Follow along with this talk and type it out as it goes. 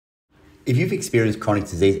If you've experienced chronic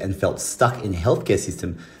disease and felt stuck in a healthcare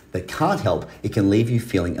system that can't help, it can leave you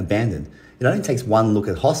feeling abandoned. It only takes one look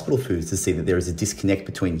at hospital foods to see that there is a disconnect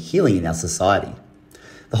between healing in our society.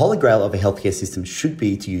 The holy grail of a healthcare system should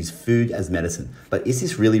be to use food as medicine, but is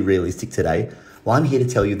this really realistic today? Well, I'm here to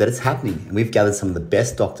tell you that it's happening, and we've gathered some of the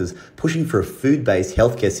best doctors pushing for a food-based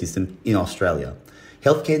healthcare system in Australia.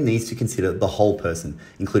 Healthcare needs to consider the whole person,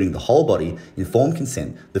 including the whole body, informed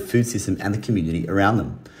consent, the food system, and the community around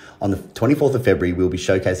them. On the 24th of February, we'll be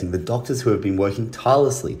showcasing the doctors who have been working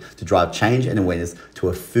tirelessly to drive change and awareness to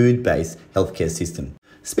a food-based healthcare system.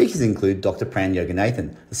 Speakers include Dr. Pran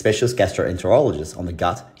Yoganathan, a specialist gastroenterologist on the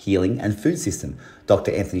gut, healing, and food system.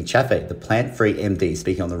 Dr. Anthony Chaffee, the plant-free MD,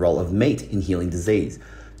 speaking on the role of meat in healing disease.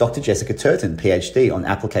 Dr. Jessica Turton, PhD, on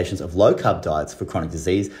applications of low-carb diets for chronic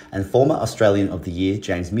disease, and former Australian of the Year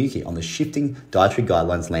James Mukey on the shifting dietary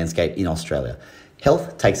guidelines landscape in Australia.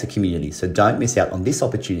 Health takes a community, so don't miss out on this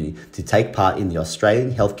opportunity to take part in the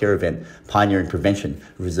Australian healthcare event Pioneering Prevention.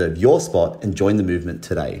 Reserve your spot and join the movement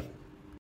today.